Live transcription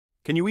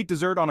Can you eat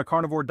dessert on a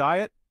carnivore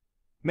diet?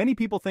 Many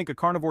people think a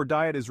carnivore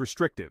diet is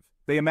restrictive.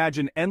 They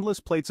imagine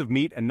endless plates of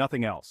meat and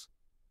nothing else.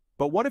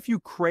 But what if you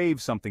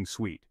crave something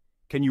sweet?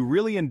 Can you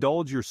really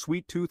indulge your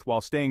sweet tooth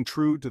while staying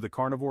true to the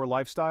carnivore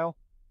lifestyle?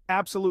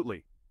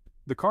 Absolutely.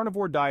 The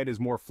carnivore diet is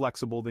more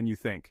flexible than you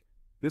think.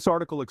 This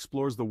article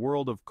explores the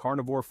world of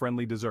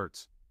carnivore-friendly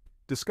desserts.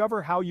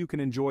 Discover how you can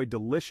enjoy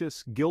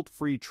delicious,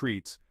 guilt-free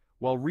treats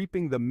while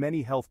reaping the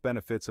many health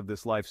benefits of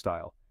this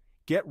lifestyle.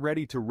 Get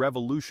ready to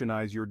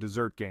revolutionize your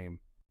dessert game.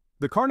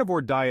 The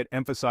carnivore diet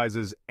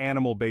emphasizes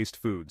animal-based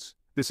foods.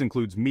 This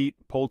includes meat,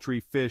 poultry,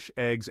 fish,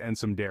 eggs, and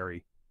some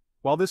dairy.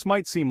 While this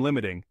might seem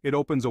limiting, it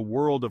opens a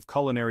world of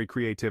culinary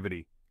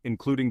creativity,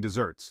 including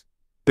desserts.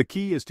 The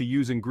key is to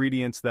use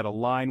ingredients that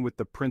align with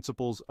the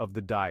principles of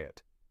the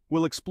diet.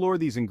 We'll explore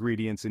these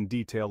ingredients in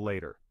detail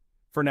later.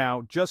 For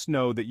now, just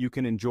know that you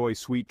can enjoy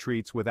sweet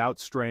treats without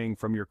straying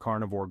from your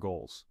carnivore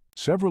goals.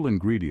 Several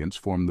ingredients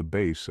form the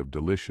base of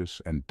delicious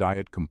and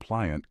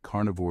diet-compliant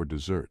carnivore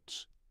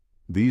desserts.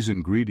 These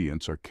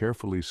ingredients are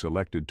carefully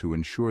selected to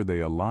ensure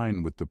they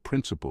align with the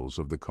principles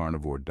of the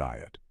carnivore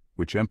diet,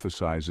 which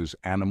emphasizes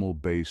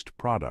animal-based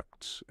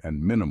products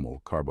and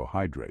minimal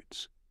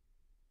carbohydrates.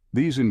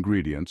 These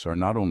ingredients are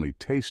not only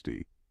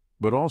tasty,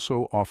 but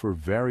also offer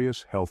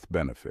various health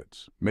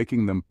benefits,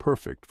 making them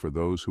perfect for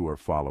those who are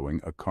following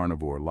a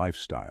carnivore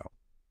lifestyle.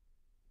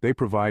 They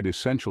provide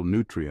essential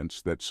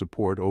nutrients that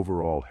support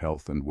overall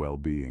health and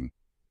well-being.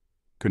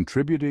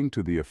 Contributing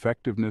to the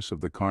effectiveness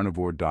of the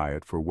carnivore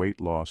diet for weight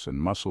loss and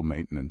muscle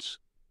maintenance,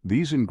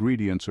 these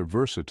ingredients are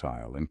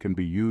versatile and can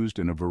be used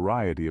in a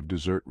variety of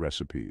dessert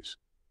recipes.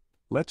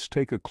 Let's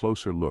take a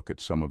closer look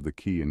at some of the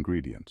key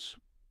ingredients.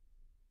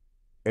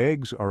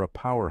 Eggs are a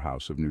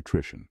powerhouse of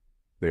nutrition.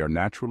 They are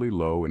naturally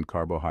low in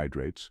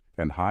carbohydrates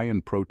and high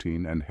in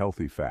protein and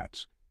healthy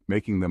fats,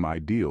 making them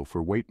ideal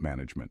for weight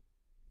management.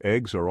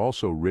 Eggs are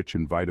also rich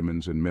in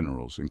vitamins and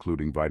minerals,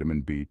 including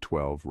vitamin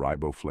B12,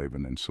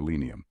 riboflavin, and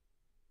selenium.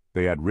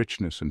 They add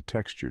richness and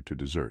texture to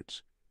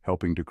desserts,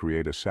 helping to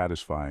create a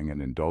satisfying and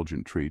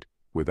indulgent treat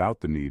without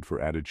the need for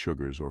added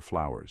sugars or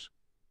flours.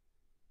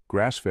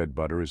 Grass-fed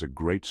butter is a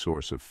great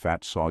source of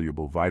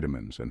fat-soluble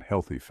vitamins and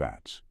healthy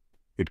fats.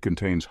 It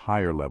contains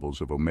higher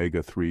levels of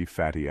omega-3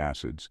 fatty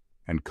acids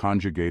and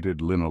conjugated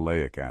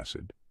linoleic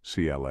acid,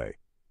 CLA,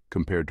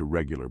 compared to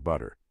regular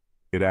butter.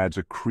 It adds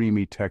a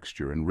creamy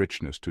texture and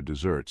richness to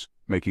desserts,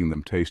 making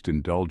them taste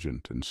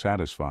indulgent and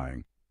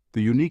satisfying.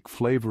 The unique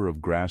flavor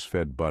of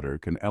grass-fed butter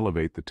can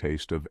elevate the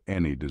taste of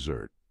any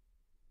dessert.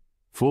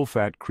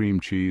 Full-fat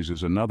cream cheese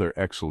is another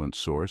excellent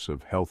source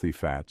of healthy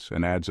fats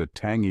and adds a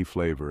tangy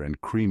flavor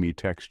and creamy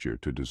texture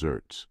to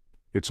desserts.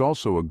 It's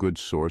also a good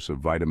source of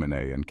vitamin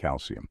A and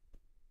calcium.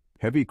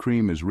 Heavy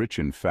cream is rich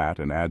in fat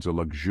and adds a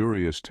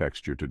luxurious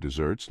texture to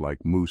desserts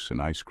like mousse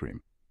and ice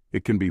cream.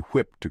 It can be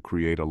whipped to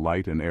create a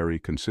light and airy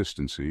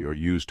consistency or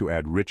used to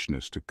add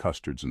richness to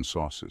custards and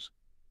sauces.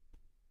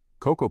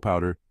 Cocoa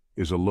powder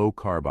is a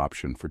low-carb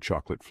option for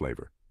chocolate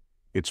flavor.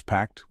 It's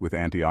packed with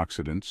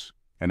antioxidants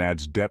and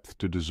adds depth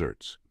to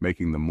desserts,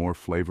 making them more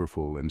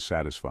flavorful and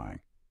satisfying.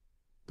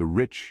 The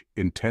rich,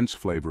 intense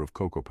flavor of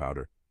cocoa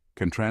powder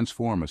can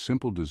transform a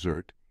simple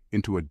dessert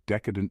into a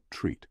decadent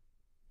treat,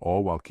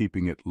 all while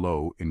keeping it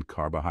low in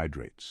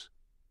carbohydrates.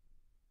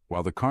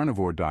 While the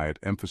carnivore diet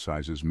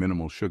emphasizes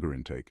minimal sugar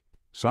intake,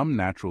 some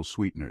natural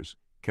sweeteners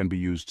can be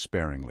used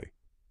sparingly.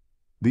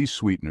 These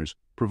sweeteners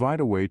provide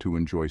a way to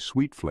enjoy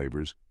sweet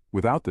flavors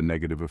without the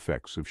negative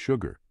effects of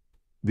sugar.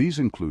 These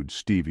include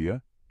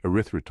stevia,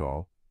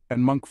 erythritol,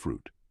 and monk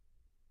fruit.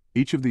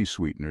 Each of these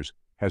sweeteners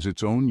has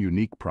its own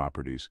unique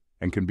properties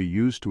and can be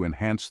used to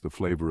enhance the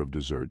flavor of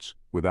desserts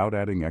without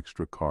adding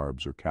extra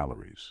carbs or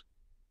calories.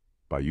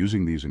 By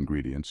using these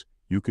ingredients,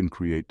 you can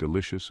create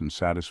delicious and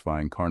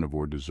satisfying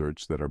carnivore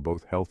desserts that are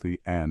both healthy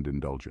and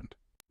indulgent.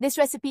 This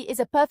recipe is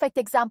a perfect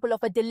example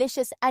of a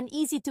delicious and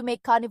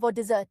easy-to-make carnivore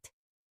dessert.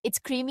 It's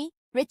creamy,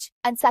 rich,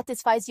 and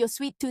satisfies your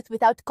sweet tooth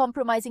without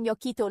compromising your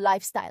keto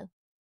lifestyle.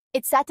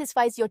 It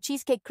satisfies your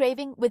cheesecake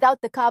craving without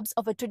the carbs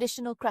of a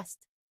traditional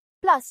crust.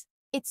 Plus,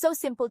 it's so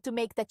simple to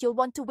make that you'll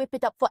want to whip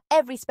it up for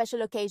every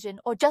special occasion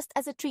or just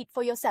as a treat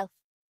for yourself.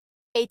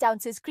 8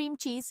 ounces cream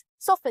cheese,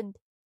 softened.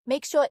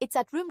 Make sure it's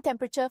at room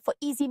temperature for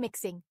easy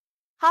mixing.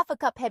 Half a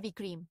cup heavy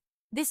cream.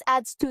 This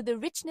adds to the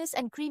richness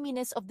and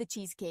creaminess of the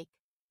cheesecake.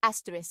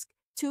 Asterisk.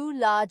 2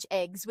 large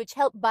eggs which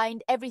help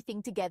bind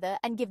everything together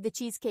and give the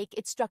cheesecake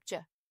its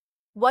structure.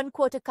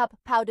 1/4 cup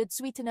powdered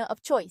sweetener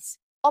of choice.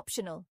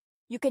 Optional.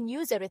 You can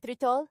use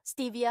erythritol,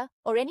 stevia,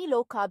 or any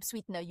low-carb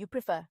sweetener you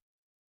prefer.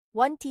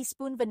 1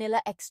 teaspoon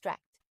vanilla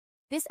extract.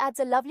 This adds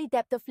a lovely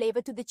depth of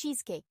flavor to the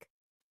cheesecake.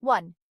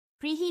 1.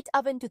 Preheat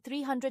oven to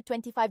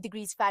 325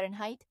 degrees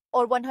Fahrenheit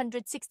or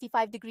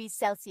 165 degrees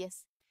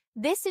Celsius.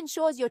 This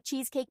ensures your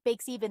cheesecake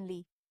bakes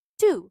evenly.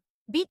 2.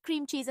 Beat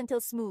cream cheese until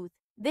smooth.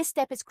 This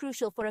step is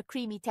crucial for a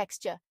creamy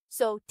texture,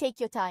 so take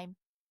your time.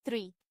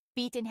 3.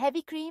 Beat in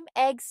heavy cream,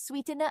 eggs,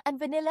 sweetener, and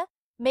vanilla.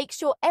 Make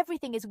sure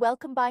everything is well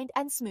combined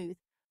and smooth.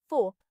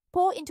 4.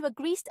 Pour into a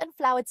greased and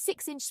floured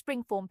 6-inch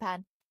springform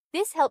pan.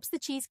 This helps the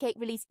cheesecake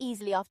release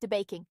easily after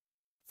baking.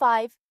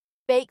 5.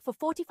 Bake for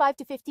 45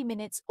 to 50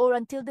 minutes or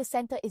until the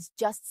center is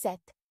just set.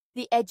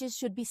 The edges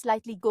should be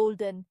slightly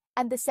golden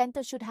and the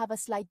center should have a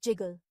slight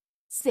jiggle.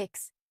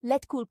 6.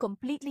 Let cool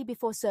completely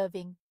before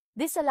serving.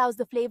 This allows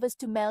the flavors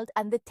to melt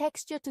and the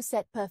texture to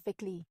set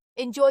perfectly.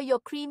 Enjoy your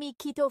creamy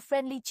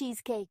keto-friendly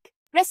cheesecake.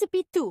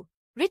 Recipe 2.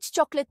 Rich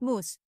chocolate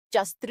mousse.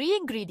 Just 3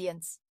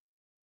 ingredients.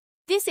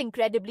 This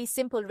incredibly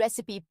simple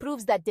recipe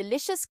proves that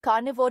delicious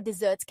carnivore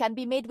desserts can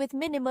be made with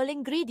minimal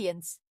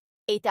ingredients.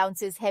 8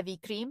 ounces heavy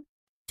cream,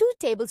 2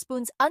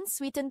 tablespoons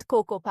unsweetened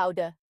cocoa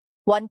powder,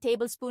 1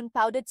 tablespoon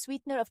powdered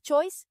sweetener of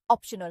choice,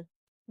 optional.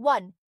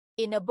 1.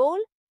 In a bowl,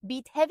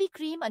 beat heavy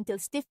cream until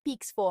stiff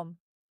peaks form.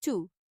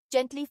 2.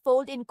 Gently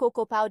fold in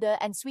cocoa powder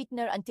and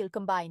sweetener until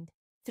combined.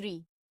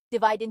 3.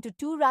 Divide into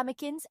 2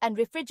 ramekins and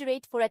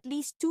refrigerate for at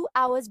least 2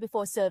 hours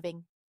before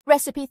serving.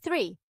 Recipe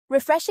 3.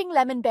 Refreshing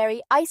lemon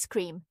berry ice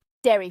cream,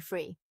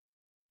 dairy-free.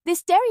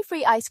 This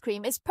dairy-free ice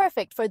cream is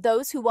perfect for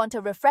those who want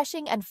a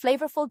refreshing and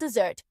flavorful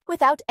dessert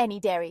without any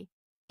dairy.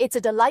 It's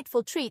a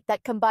delightful treat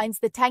that combines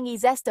the tangy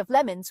zest of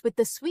lemons with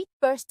the sweet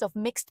burst of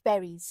mixed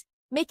berries,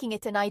 making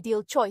it an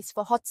ideal choice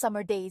for hot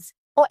summer days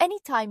or any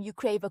time you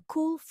crave a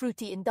cool,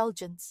 fruity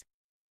indulgence.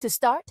 To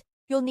start,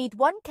 you'll need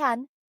 1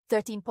 can,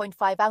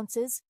 13.5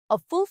 ounces,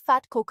 of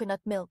full-fat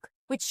coconut milk,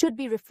 which should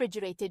be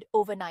refrigerated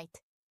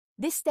overnight.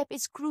 This step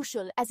is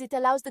crucial as it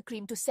allows the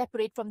cream to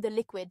separate from the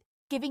liquid,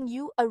 giving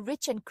you a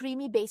rich and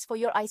creamy base for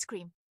your ice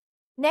cream.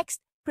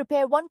 Next,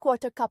 prepare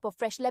 1/4 cup of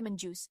fresh lemon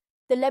juice.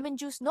 The lemon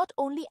juice not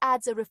only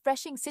adds a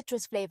refreshing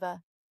citrus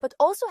flavor, but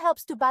also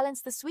helps to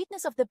balance the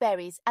sweetness of the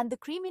berries and the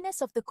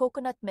creaminess of the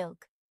coconut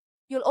milk.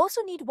 You'll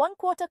also need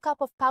 1/4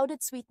 cup of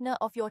powdered sweetener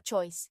of your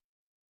choice.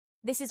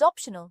 This is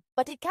optional,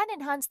 but it can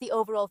enhance the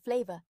overall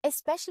flavor,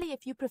 especially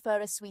if you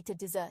prefer a sweeter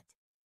dessert.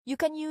 You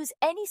can use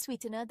any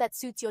sweetener that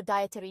suits your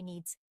dietary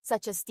needs,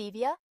 such as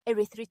stevia,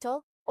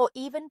 erythritol, or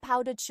even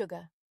powdered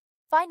sugar.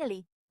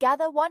 Finally,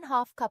 gather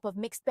 1/2 cup of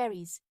mixed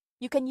berries.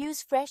 You can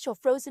use fresh or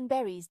frozen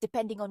berries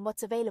depending on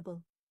what's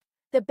available.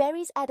 The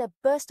berries add a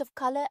burst of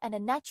color and a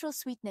natural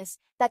sweetness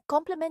that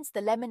complements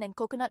the lemon and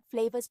coconut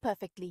flavors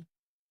perfectly.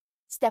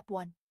 Step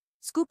 1.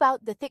 Scoop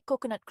out the thick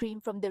coconut cream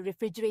from the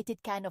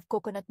refrigerated can of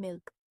coconut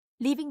milk,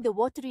 leaving the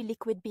watery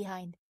liquid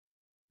behind.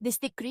 This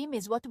thick cream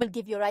is what will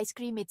give your ice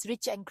cream its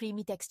rich and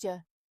creamy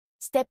texture.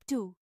 Step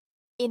 2.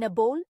 In a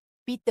bowl,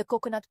 beat the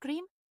coconut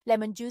cream,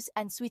 lemon juice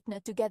and sweetener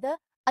together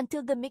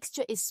until the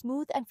mixture is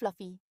smooth and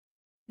fluffy.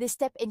 This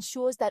step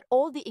ensures that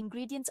all the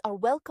ingredients are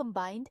well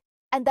combined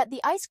and that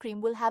the ice cream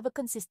will have a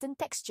consistent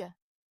texture.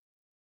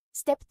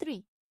 Step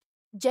 3.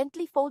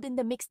 Gently fold in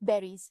the mixed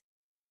berries.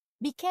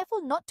 Be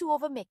careful not to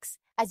overmix,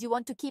 as you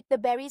want to keep the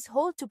berries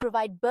whole to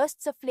provide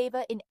bursts of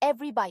flavor in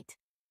every bite.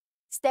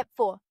 Step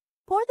 4.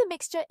 Pour the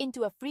mixture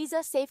into a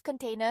freezer-safe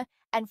container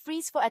and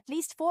freeze for at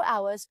least 4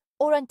 hours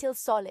or until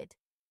solid.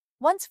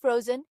 Once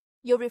frozen,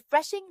 your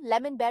refreshing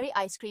lemon berry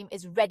ice cream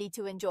is ready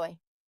to enjoy.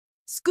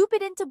 Scoop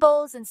it into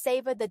bowls and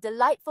savor the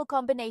delightful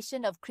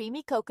combination of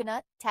creamy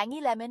coconut,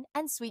 tangy lemon,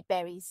 and sweet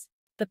berries.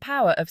 The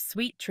power of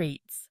sweet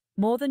treats,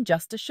 more than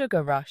just a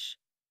sugar rush.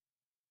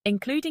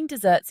 Including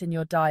desserts in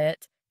your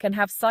diet can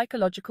have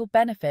psychological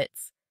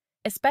benefits,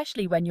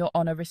 especially when you're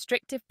on a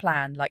restrictive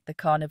plan like the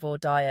carnivore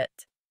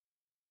diet.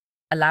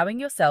 Allowing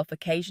yourself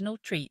occasional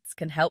treats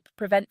can help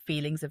prevent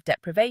feelings of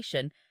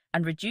deprivation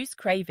and reduce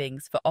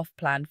cravings for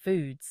off-plan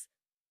foods.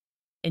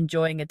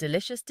 Enjoying a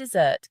delicious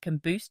dessert can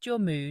boost your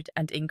mood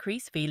and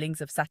increase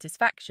feelings of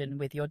satisfaction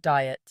with your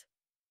diet.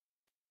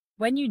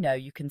 When you know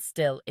you can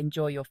still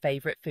enjoy your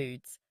favorite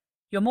foods,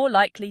 you're more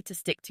likely to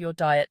stick to your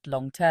diet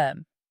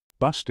long-term.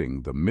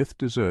 Busting the myth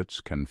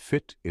desserts can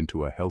fit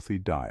into a healthy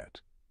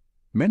diet.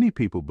 Many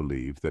people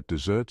believe that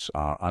desserts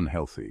are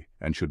unhealthy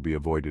and should be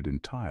avoided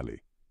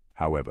entirely.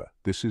 However,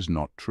 this is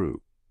not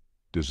true.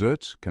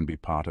 Desserts can be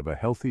part of a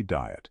healthy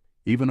diet,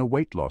 even a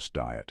weight loss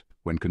diet,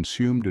 when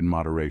consumed in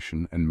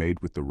moderation and made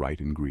with the right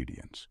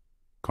ingredients.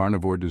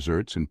 Carnivore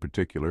desserts, in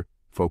particular,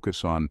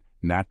 focus on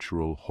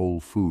natural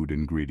whole food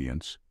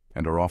ingredients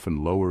and are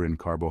often lower in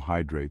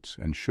carbohydrates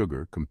and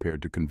sugar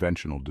compared to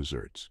conventional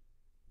desserts.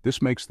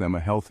 This makes them a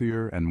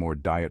healthier and more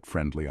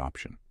diet-friendly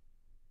option.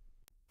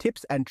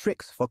 Tips and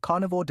tricks for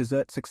carnivore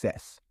dessert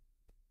success.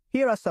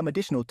 Here are some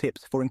additional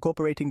tips for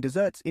incorporating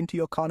desserts into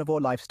your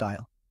carnivore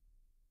lifestyle.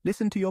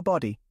 Listen to your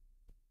body.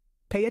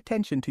 Pay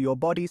attention to your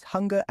body's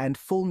hunger and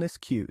fullness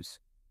cues.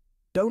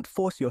 Don't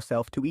force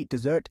yourself to eat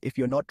dessert if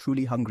you're not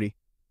truly hungry.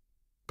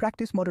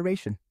 Practice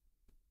moderation.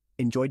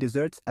 Enjoy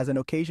desserts as an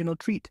occasional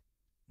treat,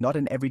 not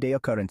an everyday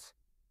occurrence.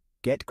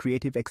 Get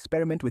creative,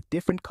 experiment with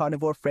different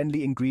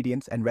carnivore-friendly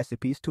ingredients and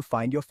recipes to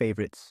find your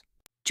favorites.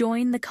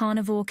 Join the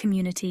carnivore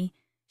community.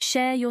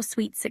 Share your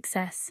sweet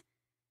success.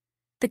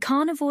 The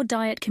carnivore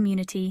diet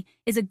community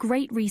is a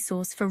great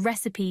resource for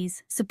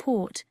recipes,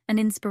 support, and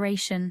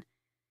inspiration.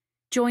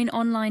 Join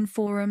online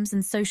forums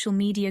and social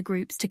media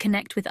groups to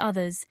connect with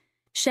others,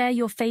 share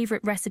your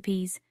favorite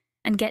recipes,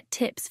 and get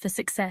tips for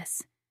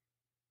success.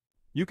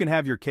 You can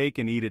have your cake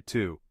and eat it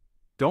too.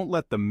 Don't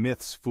let the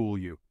myths fool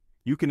you.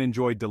 You can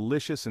enjoy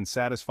delicious and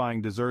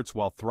satisfying desserts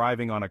while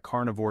thriving on a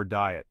carnivore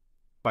diet.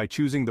 By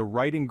choosing the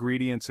right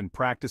ingredients and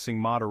practicing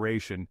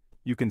moderation,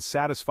 you can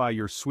satisfy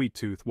your sweet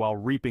tooth while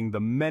reaping the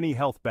many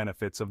health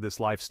benefits of this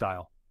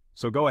lifestyle.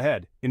 So go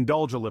ahead,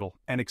 indulge a little,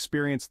 and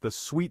experience the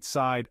sweet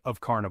side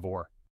of carnivore.